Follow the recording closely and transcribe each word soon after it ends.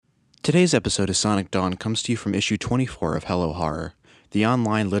Today's episode of Sonic Dawn comes to you from issue 24 of Hello Horror, the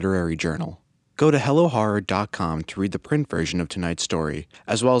online literary journal. Go to HelloHorror.com to read the print version of tonight's story,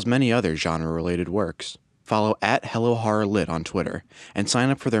 as well as many other genre-related works. Follow @HelloHorrorLit on Twitter, and sign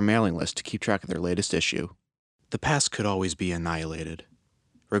up for their mailing list to keep track of their latest issue. The past could always be annihilated.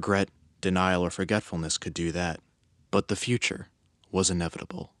 Regret, denial, or forgetfulness could do that. But the future was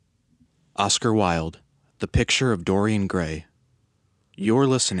inevitable. Oscar Wilde, The Picture of Dorian Gray. You're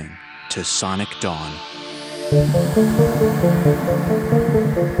listening to Sonic Dawn.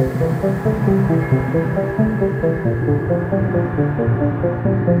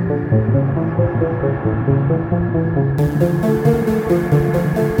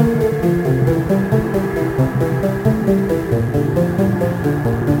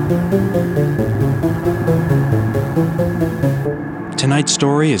 Tonight's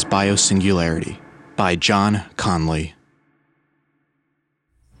story is Biosingularity by John Conley.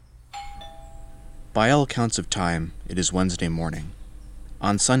 By all accounts of time, it is Wednesday morning.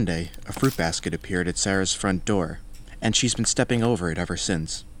 On Sunday, a fruit basket appeared at Sarah's front door, and she's been stepping over it ever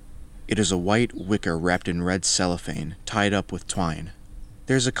since. It is a white wicker wrapped in red cellophane, tied up with twine.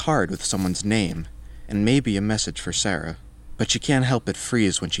 There's a card with someone's name, and maybe a message for Sarah, but she can't help but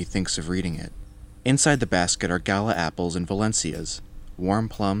freeze when she thinks of reading it. Inside the basket are Gala apples and Valencias, warm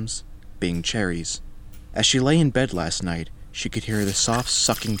plums, Bing cherries. As she lay in bed last night, she could hear the soft,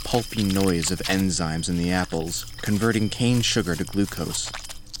 sucking, pulpy noise of enzymes in the apples, converting cane sugar to glucose.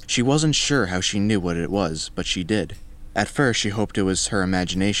 She wasn't sure how she knew what it was, but she did. At first, she hoped it was her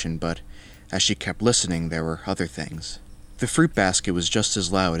imagination, but as she kept listening, there were other things. The fruit basket was just as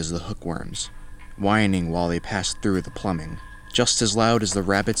loud as the hookworms, whining while they passed through the plumbing, just as loud as the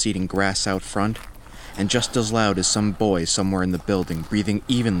rabbits eating grass out front, and just as loud as some boy somewhere in the building breathing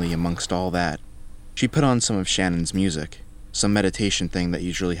evenly amongst all that. She put on some of Shannon's music, some meditation thing that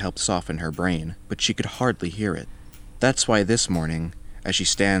usually helped soften her brain, but she could hardly hear it. That's why this morning, as she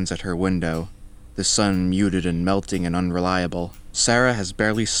stands at her window, the sun muted and melting and unreliable, Sarah has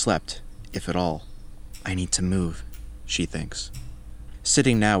barely slept, if at all. I need to move, she thinks.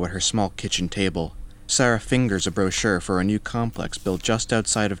 Sitting now at her small kitchen table, Sarah fingers a brochure for a new complex built just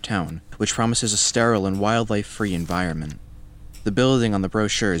outside of town, which promises a sterile and wildlife-free environment. The building on the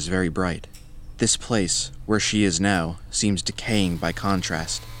brochure is very bright. This place, where she is now, seems decaying by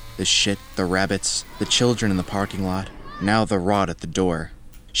contrast. The shit, the rabbits, the children in the parking lot, now the rot at the door.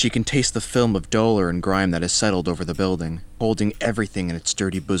 She can taste the film of dolor and grime that has settled over the building, holding everything in its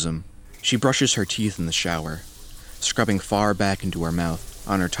dirty bosom. She brushes her teeth in the shower, scrubbing far back into her mouth,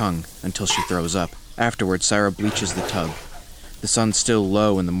 on her tongue, until she throws up. Afterward, Sarah bleaches the tub. The sun's still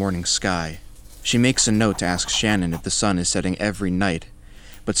low in the morning sky. She makes a note to ask Shannon if the sun is setting every night,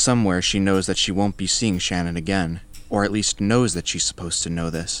 but somewhere she knows that she won't be seeing Shannon again, or at least knows that she's supposed to know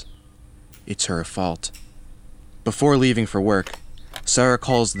this. It's her fault. Before leaving for work, Sarah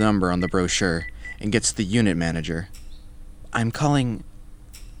calls the number on the brochure and gets the unit manager. I'm calling...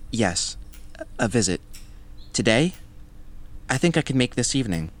 Yes, a visit. Today? I think I could make this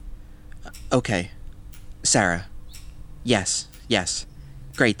evening. Okay. Sarah. Yes.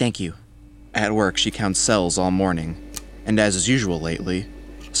 Great, thank you. At work, she counts cells all morning, and as is usual lately,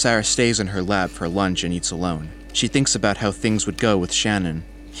 Sarah stays in her lab for lunch and eats alone. She thinks about how things would go with Shannon.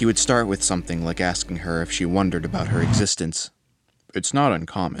 He would start with something like asking her if she wondered about her existence. It's not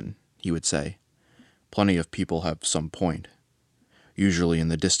uncommon, he would say. Plenty of people have some point. Usually in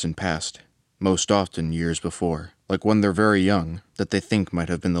the distant past, most often years before, like when they're very young, that they think might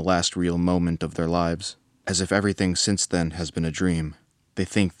have been the last real moment of their lives, as if everything since then has been a dream. They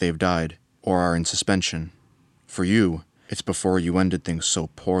think they've died, or are in suspension. For you, it's before you ended things so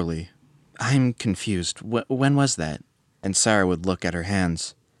poorly. I'm confused. When was that? And Sarah would look at her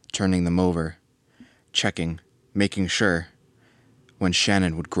hands, turning them over, checking, making sure, when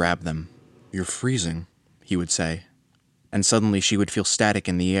Shannon would grab them. You're freezing, he would say. And suddenly she would feel static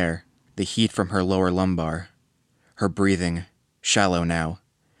in the air, the heat from her lower lumbar. Her breathing, shallow now.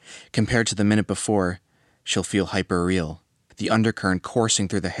 Compared to the minute before, she'll feel hyper-real, the undercurrent coursing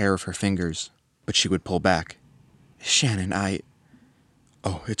through the hair of her fingers. But she would pull back. Shannon,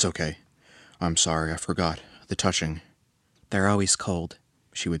 Oh, it's okay. I'm sorry, I forgot. The touching. They're always cold,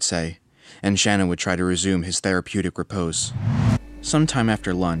 she would say, and Shannon would try to resume his therapeutic repose. Sometime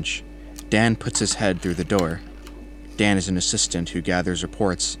after lunch, Dan puts his head through the door. Dan is an assistant who gathers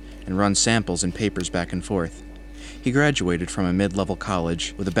reports and runs samples and papers back and forth. He graduated from a mid-level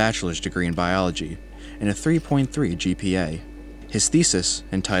college with a bachelor's degree in biology and a 3.3 GPA. His thesis,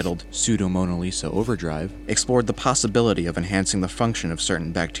 entitled Pseudo-Mona Lisa Overdrive, explored the possibility of enhancing the function of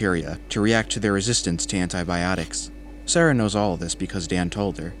certain bacteria to react to their resistance to antibiotics. Sarah knows all of this because Dan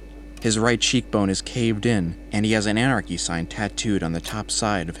told her. His right cheekbone is caved in, and he has an anarchy sign tattooed on the top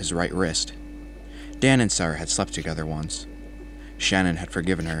side of his right wrist. Dan and Sarah had slept together once. Shannon had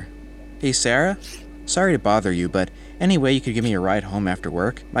forgiven her. "Hey, Sarah? Sorry to bother you, but any way you could give me a ride home after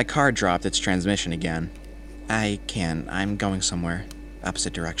work? My car dropped its transmission again." "I can. I'm going somewhere.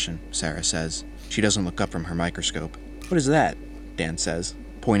 Opposite direction," Sarah says. She doesn't look up from her microscope. "What is that?" Dan says,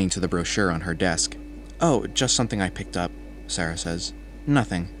 pointing to the brochure on her desk. "Oh, just something I picked up," Sarah says.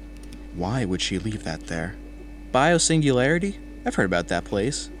 "Nothing." Why would she leave that there? Biosingularity? I've heard about that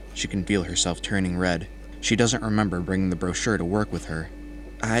place. She can feel herself turning red. She doesn't remember bringing the brochure to work with her.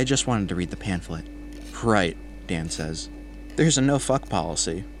 "I just wanted to read the pamphlet." "Right," Dan says. "There's a no-fuck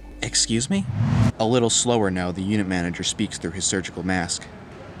policy." "Excuse me?" A little slower now, the unit manager speaks through his surgical mask.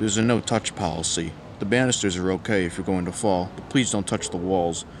 "There's a no-touch policy. The banisters are okay if you're going to fall, but please don't touch the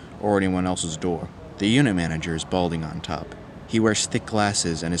walls or anyone else's door." The unit manager is balding on top. He wears thick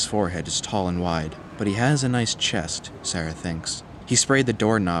glasses and his forehead is tall and wide, but he has a nice chest, Sarah thinks. He sprayed the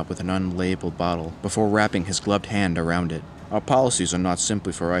doorknob with an unlabeled bottle before wrapping his gloved hand around it. "Our policies are not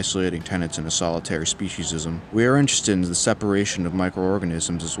simply for isolating tenants in a solitary speciesism. We are interested in the separation of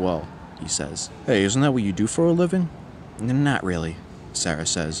microorganisms as well," he says. "Hey, isn't that what you do for a living?" "Not really," Sarah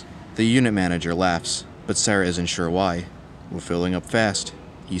says. The unit manager laughs, but Sarah isn't sure why. "We're filling up fast,"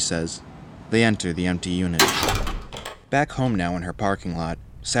 he says. They enter the empty unit. Back home now in her parking lot,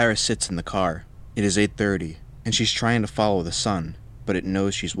 Sarah sits in the car. It is 8:30, and she's trying to follow the sun, but it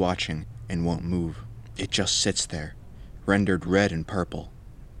knows she's watching and won't move. It just sits there, rendered red and purple.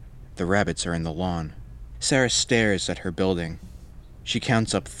 The rabbits are in the lawn. Sarah stares at her building. She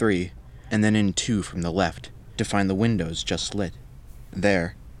counts up 3, and then in 2 from the left, to find the windows just lit.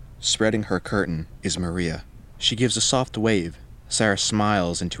 There, spreading her curtain, is Maria. She gives a soft wave. Sarah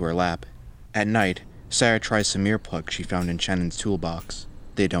smiles into her lap. At night, Sarah tries some earplugs she found in Shannon's toolbox.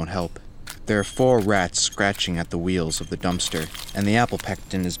 They don't help. There are 4 rats scratching at the wheels of the dumpster, and the apple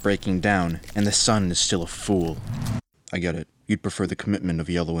pectin is breaking down, and the sun is still a fool. "I get it. You'd prefer the commitment of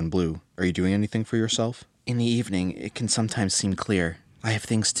yellow and blue. Are you doing anything for yourself?" "In the evening, it can sometimes seem clear. I have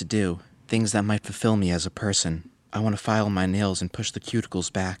things to do, things that might fulfill me as a person. I want to file my nails and push the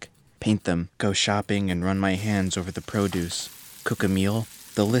cuticles back, paint them, go shopping and run my hands over the produce, cook a meal.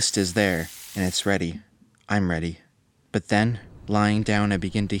 The list is there, and it's ready. I'm ready. But then, lying down, I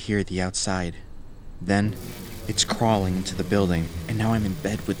begin to hear the outside. Then, it's crawling into the building, and now I'm in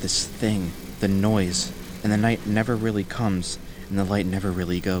bed with this thing, the noise, and the night never really comes, and the light never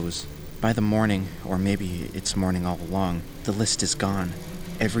really goes. By the morning, or maybe it's morning all along, the list is gone.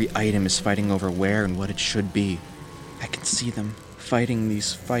 Every item is fighting over where and what it should be. I can see them, fighting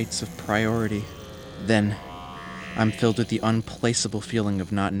these fights of priority. Then, I'm filled with the unplaceable feeling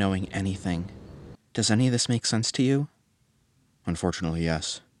of not knowing anything. Does any of this make sense to you?" "Unfortunately,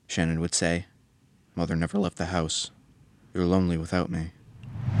 yes," Shannon would say. "Mother never left the house. You're lonely without me."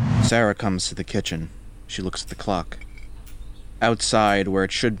 Sarah comes to the kitchen. She looks at the clock. Outside, where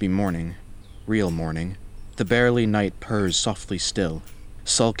it should be morning, real morning, the barely night purrs softly still,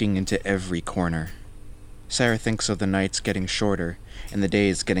 sulking into every corner. Sarah thinks of the nights getting shorter and the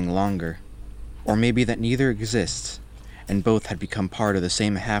days getting longer. Or maybe that neither exists, and both had become part of the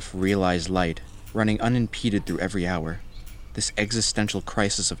same half-realized light, running unimpeded through every hour. This existential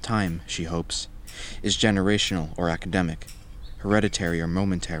crisis of time, she hopes, is generational or academic, hereditary or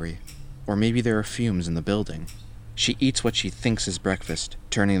momentary, or maybe there are fumes in the building. She eats what she thinks is breakfast,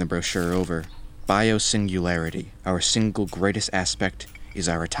 turning the brochure over. Biosingularity, our single greatest aspect, is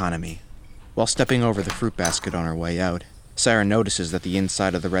our autonomy. While stepping over the fruit basket on her way out, Sarah notices that the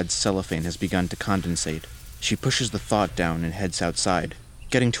inside of the red cellophane has begun to condensate. She pushes the thought down and heads outside.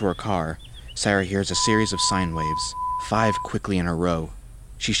 Getting to her car, Sarah hears a series of sine waves, 5 quickly in a row.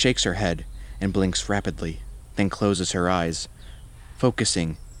 She shakes her head and blinks rapidly, then closes her eyes,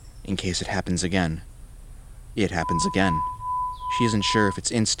 focusing in case it happens again. It happens again. She isn't sure if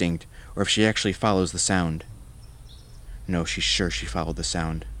it's instinct or if she actually follows the sound. No, she's sure she followed the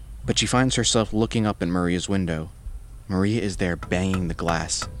sound. But she finds herself looking up at Maria's window. Maria is there banging the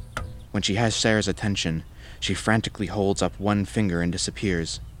glass. When she has Sarah's attention, she frantically holds up one finger and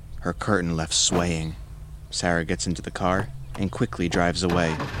disappears, her curtain left swaying. Sarah gets into the car and quickly drives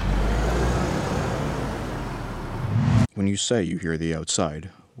away. "When you say you hear the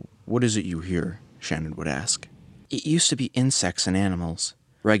outside, what is it you hear?" Shannon would ask. "It used to be insects and animals,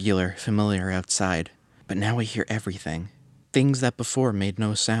 regular, familiar outside, but now I hear everything. Things that before made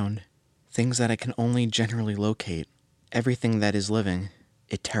no sound, things that I can only generally locate. Everything that is living,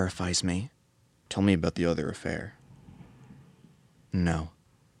 it terrifies me." "Tell me about the other affair." No.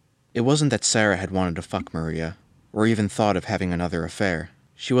 It wasn't that Sarah had wanted to fuck Maria, or even thought of having another affair.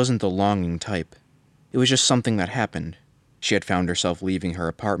 She wasn't the longing type. It was just something that happened. She had found herself leaving her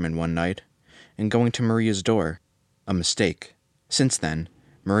apartment one night and going to Maria's door. A mistake. Since then,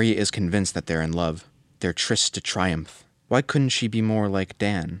 Maria is convinced that they're in love. Their tryst to triumph. Why couldn't she be more like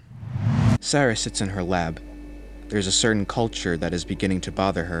Dan? Sarah sits in her lab. There's a certain culture that is beginning to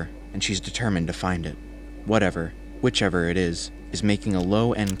bother her, and she's determined to find it. Whatever, whichever it is making a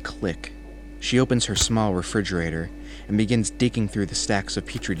low-end click. She opens her small refrigerator and begins digging through the stacks of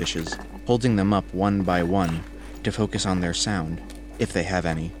petri dishes, holding them up one by one to focus on their sound, if they have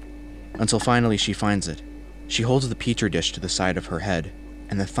any. Until finally she finds it. She holds the petri dish to the side of her head,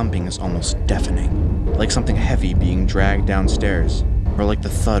 and the thumping is almost deafening, like something heavy being dragged downstairs, or like the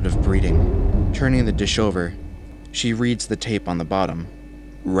thud of breeding. Turning the dish over, she reads the tape on the bottom.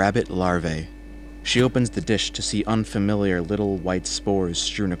 Rabbit larvae. She opens the dish to see unfamiliar little white spores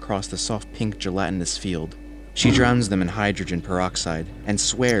strewn across the soft pink gelatinous field. She drowns them in hydrogen peroxide and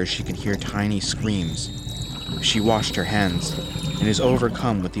swears she can hear tiny screams. She washed her hands and is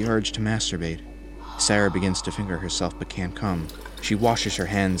overcome with the urge to masturbate. Sarah begins to finger herself but can't come. She washes her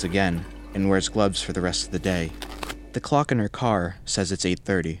hands again and wears gloves for the rest of the day. The clock in her car says it's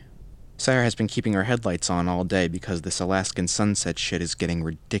 8:30. Sarah has been keeping her headlights on all day because this Alaskan sunset shit is getting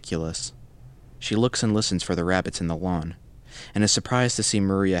ridiculous. She looks and listens for the rabbits in the lawn, and is surprised to see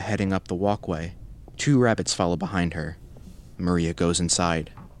Maria heading up the walkway. 2 rabbits follow behind her. Maria goes inside.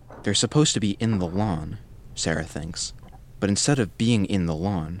 They're supposed to be in the lawn, Sarah thinks. But instead of being in the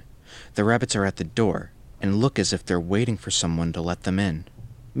lawn, the rabbits are at the door, and look as if they're waiting for someone to let them in.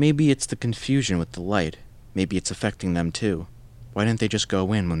 Maybe it's the confusion with the light. Maybe it's affecting them too. Why didn't they just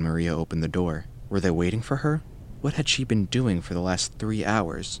go in when Maria opened the door? Were they waiting for her? What had she been doing for the last 3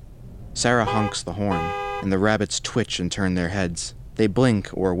 hours? Sarah honks the horn, and the rabbits twitch and turn their heads. They blink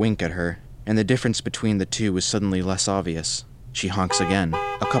or wink at her, and the difference between the two is suddenly less obvious. She honks again,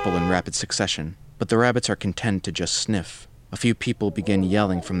 a couple in rapid succession, but the rabbits are content to just sniff. A few people begin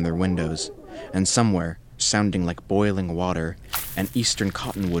yelling from their windows, and somewhere, sounding like boiling water, an eastern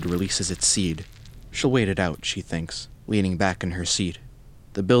cottonwood releases its seed. She'll wait it out, she thinks, leaning back in her seat.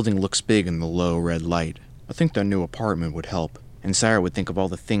 The building looks big in the low red light. I think that new apartment would help, and Sarah would think of all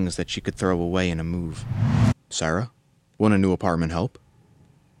the things that she could throw away in a move. Sarah? Won't a new apartment help?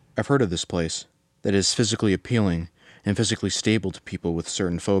 I've heard of this place, that is physically appealing and physically stable to people with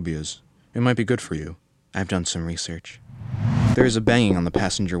certain phobias. It might be good for you. I've done some research. There is a banging on the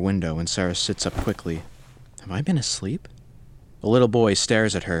passenger window, and Sarah sits up quickly. Have I been asleep? A little boy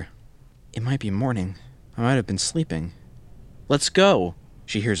stares at her. It might be morning. I might have been sleeping. Let's go,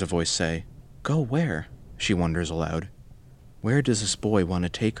 she hears a voice say. Go where? She wonders aloud. Where does this boy want to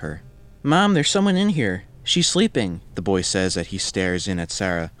take her? Mom, there's someone in here. She's sleeping, the boy says as he stares in at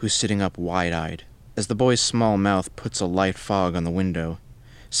Sarah, who's sitting up wide-eyed. As the boy's small mouth puts a light fog on the window,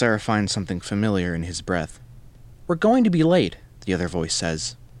 Sarah finds something familiar in his breath. We're going to be late, the other voice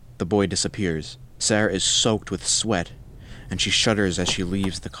says. The boy disappears. Sarah is soaked with sweat, and she shudders as she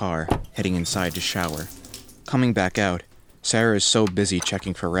leaves the car, heading inside to shower. Coming back out, Sarah is so busy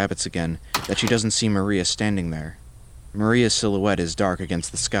checking for rabbits again that she doesn't see Maria standing there. Maria's silhouette is dark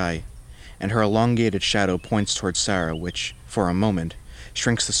against the sky, and her elongated shadow points towards Sarah, which, for a moment,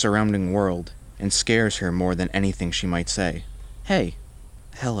 shrinks the surrounding world and scares her more than anything she might say. Hey.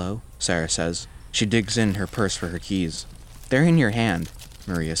 Hello, Sarah says. She digs in her purse for her keys. They're in your hand,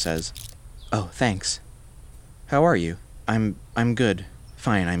 Maria says. Oh, thanks. How are you? I'm good.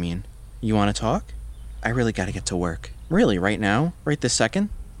 Fine, I mean. You want to talk? I really gotta get to work. Really, right now? Right this second?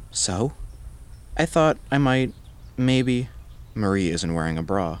 So? I thought I might, maybe... Maria isn't wearing a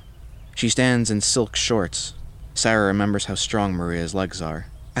bra. She stands in silk shorts. Sarah remembers how strong Maria's legs are.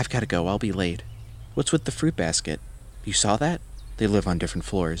 I've gotta go, I'll be late. What's with the fruit basket? You saw that? They live on different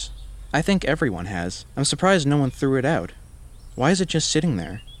floors. I think everyone has. I'm surprised no one threw it out. Why is it just sitting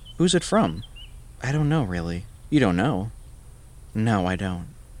there? Who's it from? I don't know, really. You don't know? No, I don't.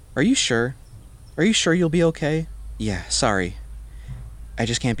 Are you sure? Are you sure you'll be okay? Yeah, sorry. I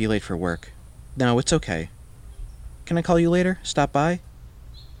just can't be late for work. No, it's okay. Can I call you later? Stop by?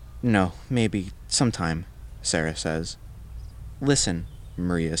 No, maybe, sometime, Sarah says. Listen,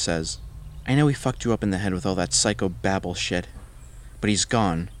 Maria says. I know he fucked you up in the head with all that psycho babble shit, but he's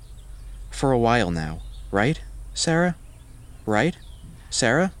gone. For a while now, right, Sarah? Right?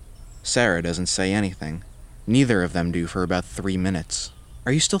 Sarah? Sarah doesn't say anything. Neither of them do for about 3 minutes.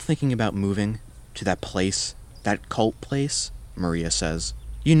 Are you still thinking about moving? To that place? That cult place? Maria says.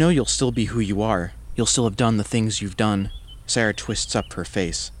 You know you'll still be who you are. You'll still have done the things you've done. Sarah twists up her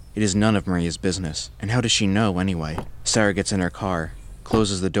face. It is none of Maria's business. And how does she know, anyway? Sarah gets in her car,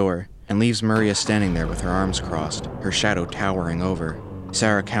 closes the door, and leaves Maria standing there with her arms crossed, her shadow towering over.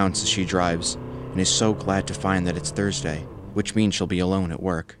 Sarah counts as she drives, and is so glad to find that it's Thursday, which means she'll be alone at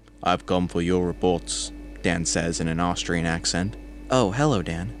work. "I've come for your reports," Dan says in an Austrian accent. "Oh, hello,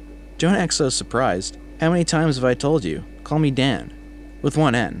 Dan. Don't act so surprised. How many times have I told you? Call me Dan. With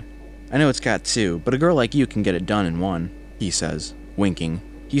one N. I know it's got two, but a girl like you can get it done in one," he says, winking.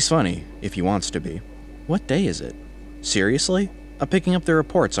 He's funny, if he wants to be. "What day is it?" "Seriously? I'm picking up the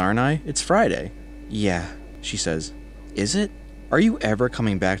reports, aren't I? It's Friday." "Yeah," she says. "Is it? Are you ever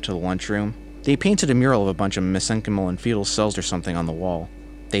coming back to the lunchroom? They painted a mural of a bunch of mesenchymal and fetal cells or something on the wall."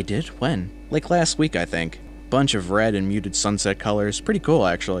 "They did? When?" "Like last week, I think. Bunch of red and muted sunset colors. Pretty cool,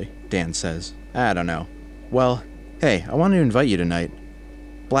 actually," Dan says. "I don't know. Well, hey, I wanted to invite you tonight.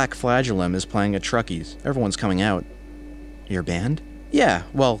 Black Flagellum is playing at Truckey's. Everyone's coming out." "Your band?" "Yeah,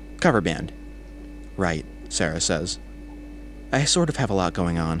 well, cover band." "Right," Sarah says. "I sort of have a lot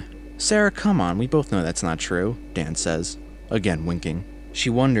going on." "Sarah, come on, we both know that's not true," Dan says, again winking. She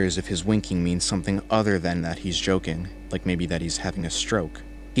wonders if his winking means something other than that he's joking, like maybe that he's having a stroke.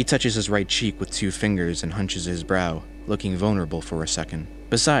 He touches his right cheek with 2 fingers and hunches his brow, looking vulnerable for a second.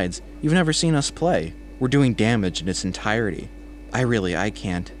 "Besides, you've never seen us play. We're doing Damage in its entirety." I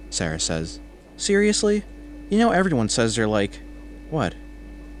can't," Sarah says. "Seriously? You know everyone says they're like..." "What?"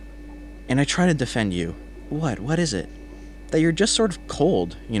 "And I try to defend you." What is it?" "That you're just sort of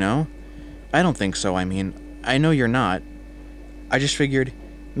cold, you know?" "I don't think so, I mean, I know you're not. I just figured,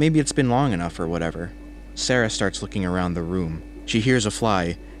 maybe it's been long enough or whatever." Sarah starts looking around the room. She hears a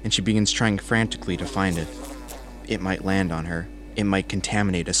fly, and she begins trying frantically to find it. It might land on her. It might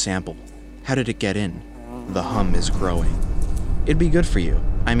contaminate a sample. How did it get in? The hum is growing. "It'd be good for you.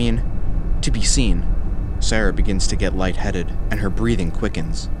 I mean, to be seen." Sarah begins to get lightheaded, and her breathing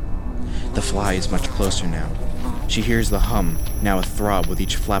quickens. The fly is much closer now. She hears the hum, now a throb with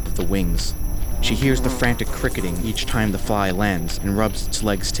each flap of the wings. She hears the frantic cricketing each time the fly lands and rubs its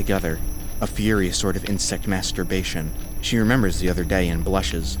legs together, a furious sort of insect masturbation. She remembers the other day and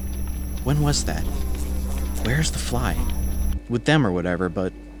blushes. When was that? Where's the fly? With them or whatever,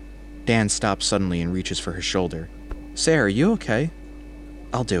 but... Dan stops suddenly and reaches for her shoulder. "Sarah, you okay?"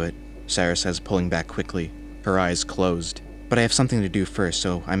 "I'll do it," Sarah says, pulling back quickly, her eyes closed. "But I have something to do first,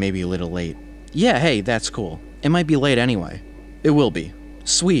 so I may be a little late." "Yeah, hey, that's cool. It might be late anyway." "It will be."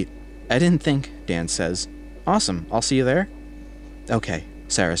 "Sweet. I didn't think," Dan says. "Awesome. I'll see you there?" "Okay,"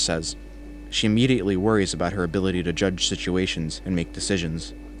 Sarah says. She immediately worries about her ability to judge situations and make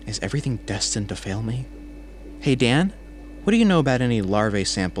decisions. Is everything destined to fail me? "Hey, Dan? What do you know about any larvae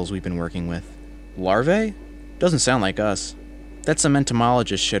samples we've been working with?" "Larvae? Doesn't sound like us." "That's some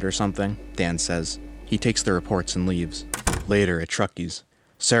entomologist shit or something," Dan says. He takes the reports and leaves. Later at Truckey's,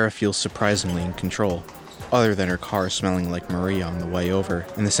 Sarah feels surprisingly in control. Other than her car smelling like Maria on the way over,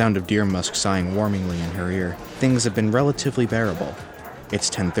 and the sound of deer musk sighing warmingly in her ear, things have been relatively bearable. It's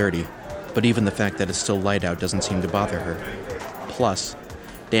 10:30, but even the fact that it's still light out doesn't seem to bother her. Plus,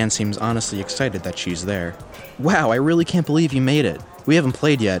 Dan seems honestly excited that she's there. "Wow, I really can't believe you made it. We haven't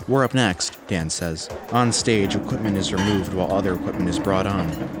played yet. We're up next," Dan says. On stage, equipment is removed while other equipment is brought on.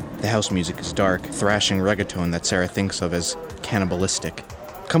 The house music is dark, thrashing reggaeton that Sarah thinks of as cannibalistic.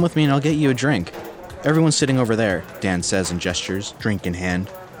 "Come with me and I'll get you a drink. Everyone's sitting over there," Dan says and gestures, drink in hand,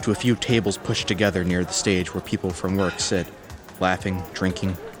 to a few tables pushed together near the stage where people from work sit, laughing,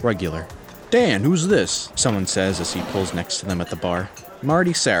 drinking, regular. "Dan, who's this?" someone says as he pulls next to them at the bar.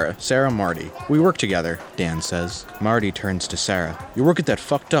 "Marty, Sarah. Sarah, Marty. We work together," Dan says. Marty turns to Sarah. "You work at that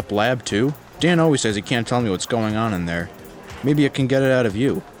fucked up lab, too? Dan always says he can't tell me what's going on in there. Maybe I can get it out of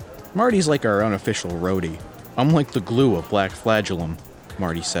you." "Marty's like our unofficial roadie. I'm like the glue of Black Flagellum,"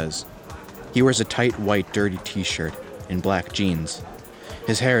 Marty says. He wears a tight white dirty t-shirt and black jeans.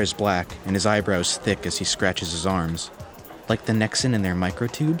 His hair is black and his eyebrows thick as he scratches his arms. "Like the Nexen in their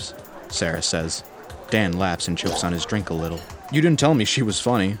microtubes?" Sarah says. Dan laughs and chokes on his drink a little. "You didn't tell me she was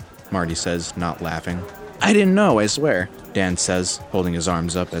funny," Marty says, not laughing. "I didn't know, I swear," Dan says, holding his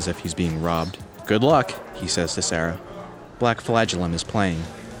arms up as if he's being robbed. "Good luck," he says to Sarah. Black Flagellum is playing,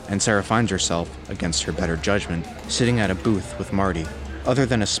 and Sarah finds herself, against her better judgment, sitting at a booth with Marty. Other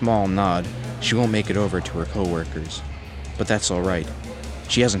than a small nod, she won't make it over to her co-workers. But that's all right.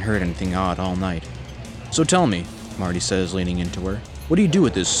 She hasn't heard anything odd all night. "So tell me," Marty says, leaning into her, "what do you do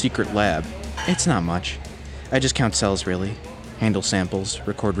at this secret lab?" "It's not much. I just count cells, really. Handle samples,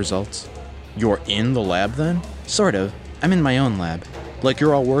 record results." "You're in the lab, then?" "Sort of. I'm in my own lab." "Like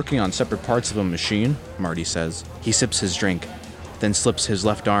you're all working on separate parts of a machine?" Marty says. He sips his drink, then slips his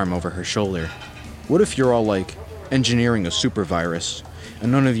left arm over her shoulder. "What if you're all, like, engineering a super virus,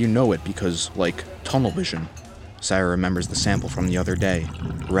 and none of you know it because, like, tunnel vision?" Sarah remembers the sample from the other day.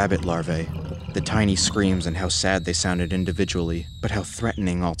 Rabbit larvae. The tiny screams and how sad they sounded individually, but how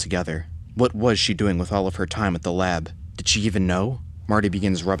threatening altogether. What was she doing with all of her time at the lab? Did she even know? Marty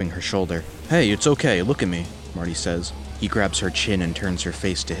begins rubbing her shoulder. Hey, it's okay, look at me, Marty says. He grabs her chin and turns her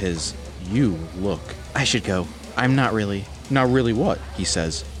face to his. You look. I should go. I'm not really. Not really what? He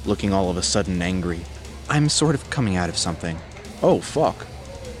says, looking all of a sudden angry. I'm sort of coming out of something. Oh, fuck,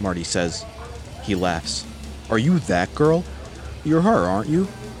 Marty says. He laughs. Are you that girl? You're her, aren't you?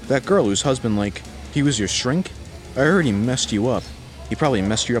 That girl whose husband, he was your shrink? I heard he messed you up. He probably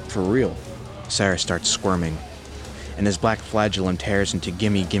messed you up for real. Sarah starts squirming, and as black flagellum tears into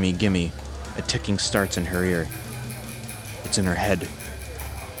gimme, gimme, gimme, a ticking starts in her ear. It's in her head.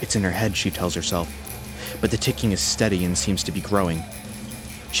 It's in her head, she tells herself. But the ticking is steady and seems to be growing.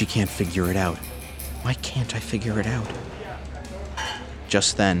 She can't figure it out. Why can't I figure it out?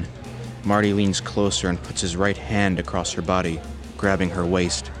 Just then, Marty leans closer and puts his right hand across her body, grabbing her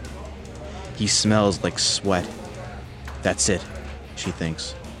waist. He smells like sweat. That's it, she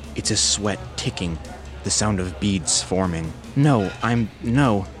thinks. It's a sweat ticking, the sound of beads forming. No,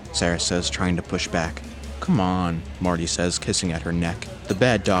 Sarah says, trying to push back. Come on, Marty says, kissing at her neck. The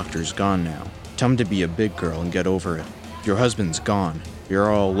bad doctor's gone now. Tell him to be a big girl and get over it. Your husband's gone.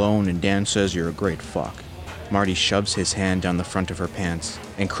 You're all alone and Dan says you're a great fuck. Marty shoves his hand down the front of her pants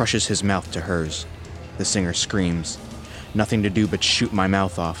and crushes his mouth to hers. The singer screams. Nothing to do but shoot my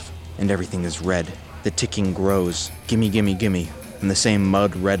mouth off, and everything is red. The ticking grows. Gimme, gimme, gimme. And the same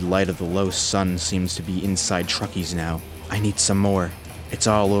mud-red light of the low sun seems to be inside Truckies now. I need some more. It's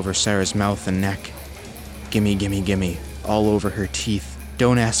all over Sarah's mouth and neck. Gimme, gimme, gimme. All over her teeth.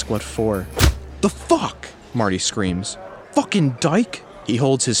 Don't ask what for. The fuck? Marty screams. Fucking dyke? He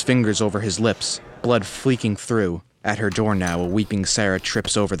holds his fingers over his lips, blood fleeking through. At her door now, a weeping Sarah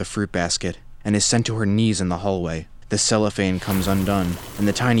trips over the fruit basket and is sent to her knees in the hallway. The cellophane comes undone, and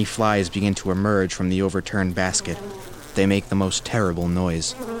the tiny flies begin to emerge from the overturned basket. They make the most terrible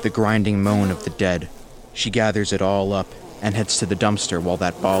noise, the grinding moan of the dead. She gathers it all up and heads to the dumpster while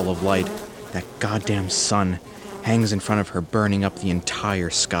that ball of light, that goddamn sun, hangs in front of her, burning up the entire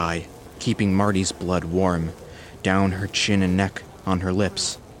sky, keeping Marty's blood warm, down her chin and neck, on her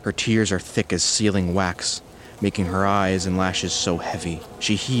lips. Her tears are thick as sealing wax, making her eyes and lashes so heavy.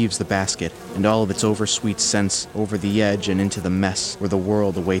 She heaves the basket, and all of its oversweet scents over the edge and into the mess where the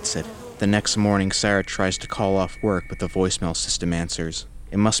world awaits it. The next morning, Sarah tries to call off work, but the voicemail system answers.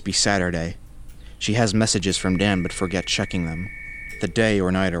 It must be Saturday. She has messages from Dan, but forgets checking them. The day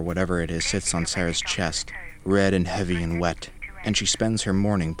or night or whatever it is sits on Sarah's chest, red and heavy and wet, and she spends her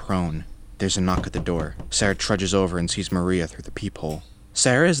morning prone. There's a knock at the door. Sarah trudges over and sees Maria through the peephole.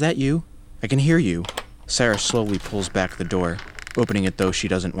 Sarah, is that you? I can hear you. Sarah slowly pulls back the door, opening it though she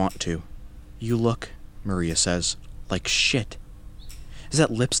doesn't want to. You look, Maria says, like shit. Is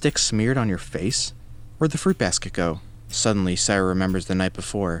that lipstick smeared on your face? Where'd the fruit basket go? Suddenly, Sarah remembers the night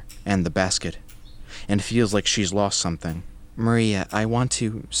before, and the basket, and feels like she's lost something. Maria, I want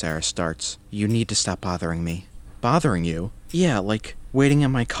to... Sarah starts. You need to stop bothering me. Bothering you? Yeah, like waiting at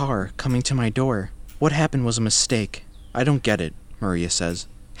my car, coming to my door. What happened was a mistake. I don't get it, Maria says.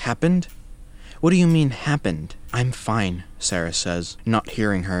 Happened? What do you mean, happened? I'm fine, Sarah says, not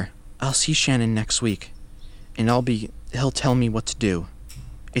hearing her. I'll see Shannon next week, and he'll tell me what to do.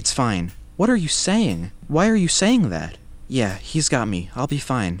 It's fine. What are you saying? Why are you saying that? Yeah, he's got me. I'll be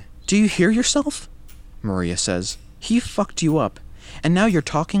fine. Do you hear yourself? Maria says. He fucked you up, and now you're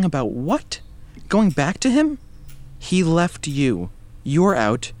talking about what? Going back to him? He left you. You're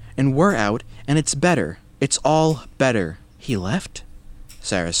out, and we're out, and it's better. It's all better. He left?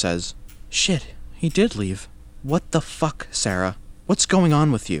 Sarah says. Shit, he did leave. What the fuck, Sarah? What's going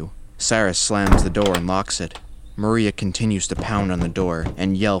on with you? Sarah slams the door and locks it. Maria continues to pound on the door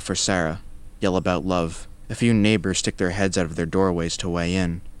and yell for Sarah. Yell about love. A few neighbors stick their heads out of their doorways to weigh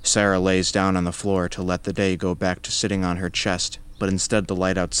in. Sarah lays down on the floor to let the day go back to sitting on her chest, but instead the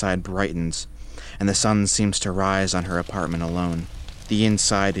light outside brightens, and the sun seems to rise on her apartment alone. The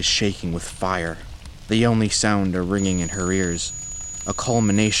inside is shaking with fire. The only sound a ringing in her ears, a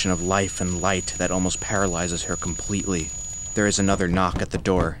culmination of life and light that almost paralyzes her completely. There is another knock at the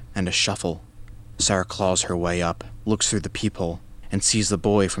door, and a shuffle. Sarah claws her way up, looks through the peephole, and sees the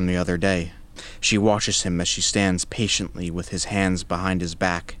boy from the other day. She watches him as she stands patiently with his hands behind his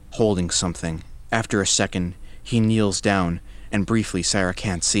back, holding something. After a second, he kneels down, and briefly Sarah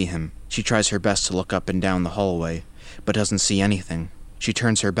can't see him. She tries her best to look up and down the hallway, but doesn't see anything. She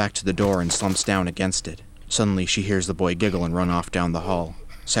turns her back to the door and slumps down against it. Suddenly, she hears the boy giggle and run off down the hall.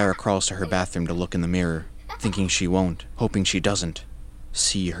 Sarah crawls to her bathroom to look in the mirror, thinking she won't, hoping she doesn't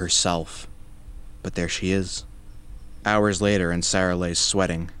see herself. But there she is. Hours later, and Sarah lays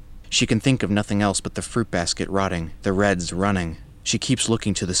sweating. She can think of nothing else but the fruit basket rotting, the reds running. She keeps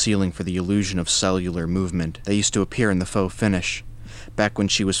looking to the ceiling for the illusion of cellular movement that used to appear in the faux finish, back when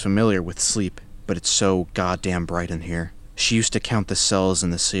she was familiar with sleep, but it's so goddamn bright in here. She used to count the cells in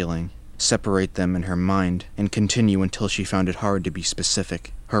the ceiling, separate them in her mind, and continue until she found it hard to be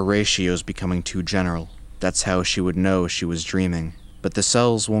specific, her ratios becoming too general. That's how she would know she was dreaming. But the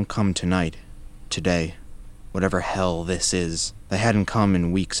cells won't come tonight. Today. Whatever hell this is. They hadn't come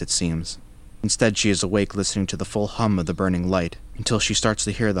in weeks, it seems. Instead, she is awake listening to the full hum of the burning light, until she starts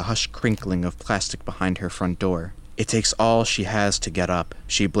to hear the hushed crinkling of plastic behind her front door. It takes all she has to get up.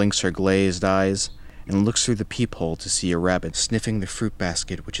 She blinks her glazed eyes, and looks through the peephole to see a rabbit sniffing the fruit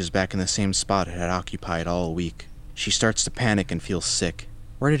basket, which is back in the same spot it had occupied all week. She starts to panic and feels sick.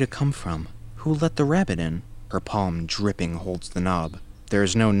 Where did it come from? Who let the rabbit in? Her palm, dripping, holds the knob. There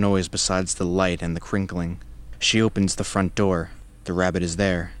is no noise besides the light and the crinkling. She opens the front door. The rabbit is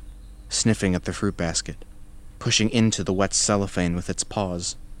there, sniffing at the fruit basket, pushing into the wet cellophane with its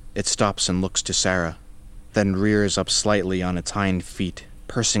paws. It stops and looks to Sarah, then rears up slightly on its hind feet,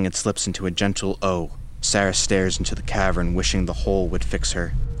 pursing its lips into a gentle O. Sarah stares into the cavern, wishing the hole would fix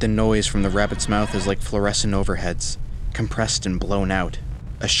her. The noise from the rabbit's mouth is like fluorescent overheads, compressed and blown out.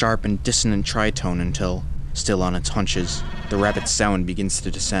 A sharp and dissonant tritone until, still on its haunches, the rabbit's sound begins to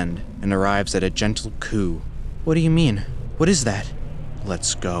descend and arrives at a gentle coo. What do you mean? What is that?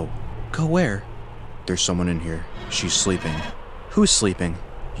 Let's go. Go where? There's someone in here. She's sleeping. Who's sleeping?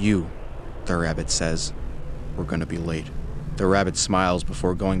 You, the rabbit says. We're gonna be late. The rabbit smiles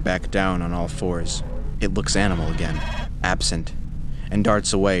before going back down on all fours. It looks animal again, absent, and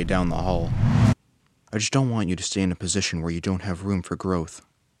darts away down the hall. I just don't want you to stay in a position where you don't have room for growth,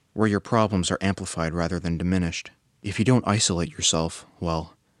 where your problems are amplified rather than diminished. If you don't isolate yourself,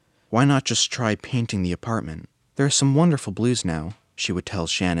 well, why not just try painting the apartment? There are some wonderful blues now, she would tell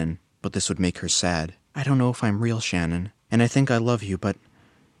Shannon, but this would make her sad. I don't know if I'm real, Shannon, and I think I love you, but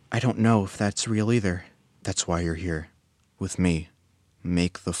I don't know if that's real either. That's why you're here. With me.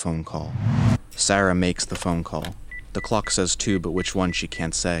 Make the phone call. Sarah makes the phone call. The clock says 2, but which one she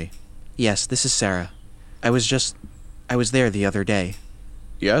can't say. Yes, this is Sarah. I was there the other day.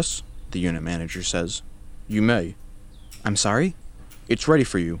 Yes, the unit manager says. You may. I'm sorry? It's ready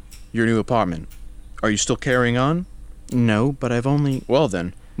for you. Your new apartment. Are you still carrying on? No, but I've only... Well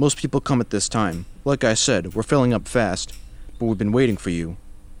then, most people come at this time. Like I said, we're filling up fast, but we've been waiting for you.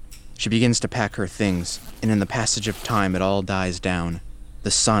 She begins to pack her things, and in the passage of time it all dies down.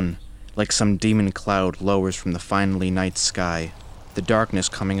 The sun, like some demon cloud, lowers from the finally night sky. The darkness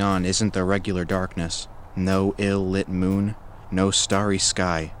coming on isn't the regular darkness. No ill-lit moon, no starry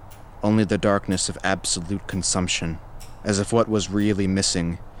sky. Only the darkness of absolute consumption. As if what was really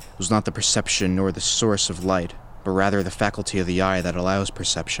missing was not the perception nor the source of light, but rather the faculty of the eye that allows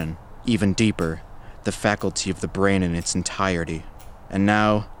perception. Even deeper, the faculty of the brain in its entirety. And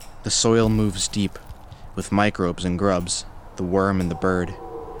now, the soil moves deep, with microbes and grubs, the worm and the bird,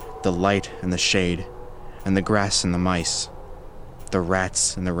 the light and the shade, and the grass and the mice, the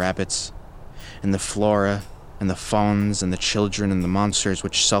rats and the rabbits, and the flora, and the fawns and the children and the monsters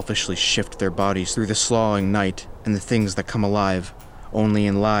which selfishly shift their bodies through the sloughing night, and the things that come alive only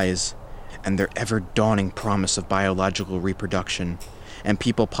in lies, and their ever-dawning promise of biological reproduction, and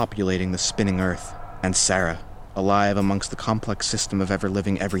people populating the spinning earth, and Sarah, alive amongst the complex system of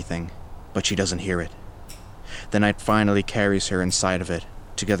ever-living everything, but she doesn't hear it. The night finally carries her inside of it.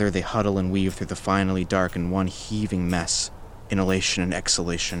 Together they huddle and weave through the finally dark in one heaving mess, inhalation and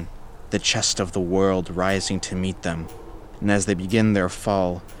exhalation, the chest of the world rising to meet them. And as they begin their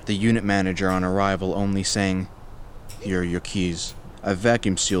fall, the unit manager on arrival only saying, "Here are your keys. I've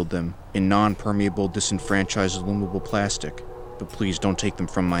vacuum sealed them in non-permeable disenfranchised aluminum plastic, but please don't take them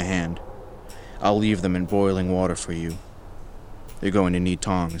from my hand. I'll leave them in boiling water for you. You're going to need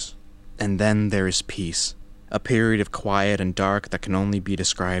tongs." And then there is peace, a period of quiet and dark that can only be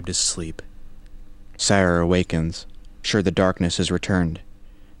described as sleep. Sarah awakens, sure the darkness has returned,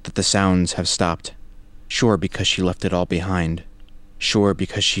 that the sounds have stopped, sure because she left it all behind, sure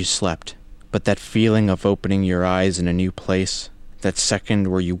because she slept. But that feeling of opening your eyes in a new place, that second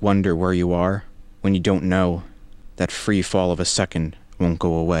where you wonder where you are, when you don't know, that free fall of a second won't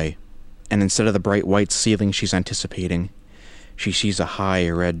go away. And instead of the bright white ceiling she's anticipating, she sees a high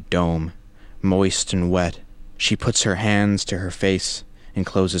red dome, moist and wet. She puts her hands to her face and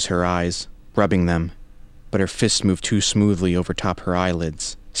closes her eyes, rubbing them, but her fists move too smoothly over top her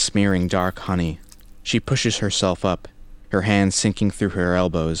eyelids, smearing dark honey. She pushes herself up, her hands sinking through her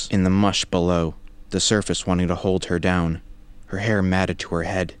elbows in the mush below, the surface wanting to hold her down, her hair matted to her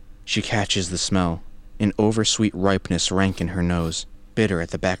head. She catches the smell, an oversweet ripeness rank in her nose. bitter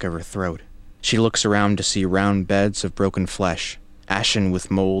at the back of her throat. She looks around to see round beds of broken flesh, ashen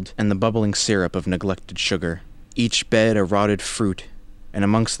with mold and the bubbling syrup of neglected sugar. Each bed a rotted fruit, and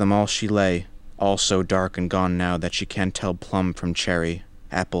amongst them all she lay, all so dark and gone now that she can't tell plum from cherry,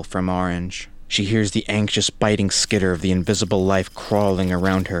 apple from orange. She hears the anxious biting skitter of the invisible life crawling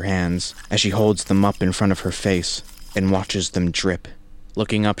around her hands as she holds them up in front of her face and watches them drip.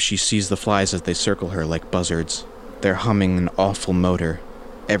 Looking up, she sees the flies as they circle her like buzzards. They're humming an awful motor,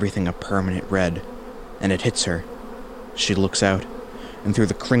 everything a permanent red, and it hits her. She looks out, and through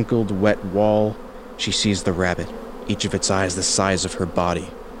the crinkled, wet wall, she sees the rabbit, each of its eyes the size of her body.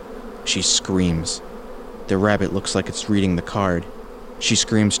 She screams. The rabbit looks like it's reading the card. She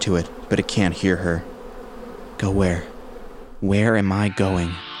screams to it, but it can't hear her. Go where? Where am I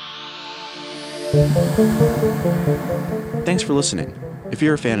going? Thanks for listening. If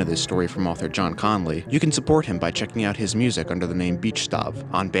you're a fan of this story from author John Conley, you can support him by checking out his music under the name Beachstav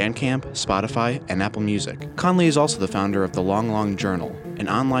on Bandcamp, Spotify, and Apple Music. Conley is also the founder of The Long Long Journal, an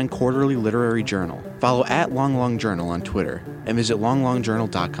online quarterly literary journal. Follow @LongLongJournal on Twitter and visit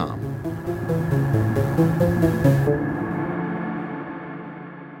longlongjournal.com.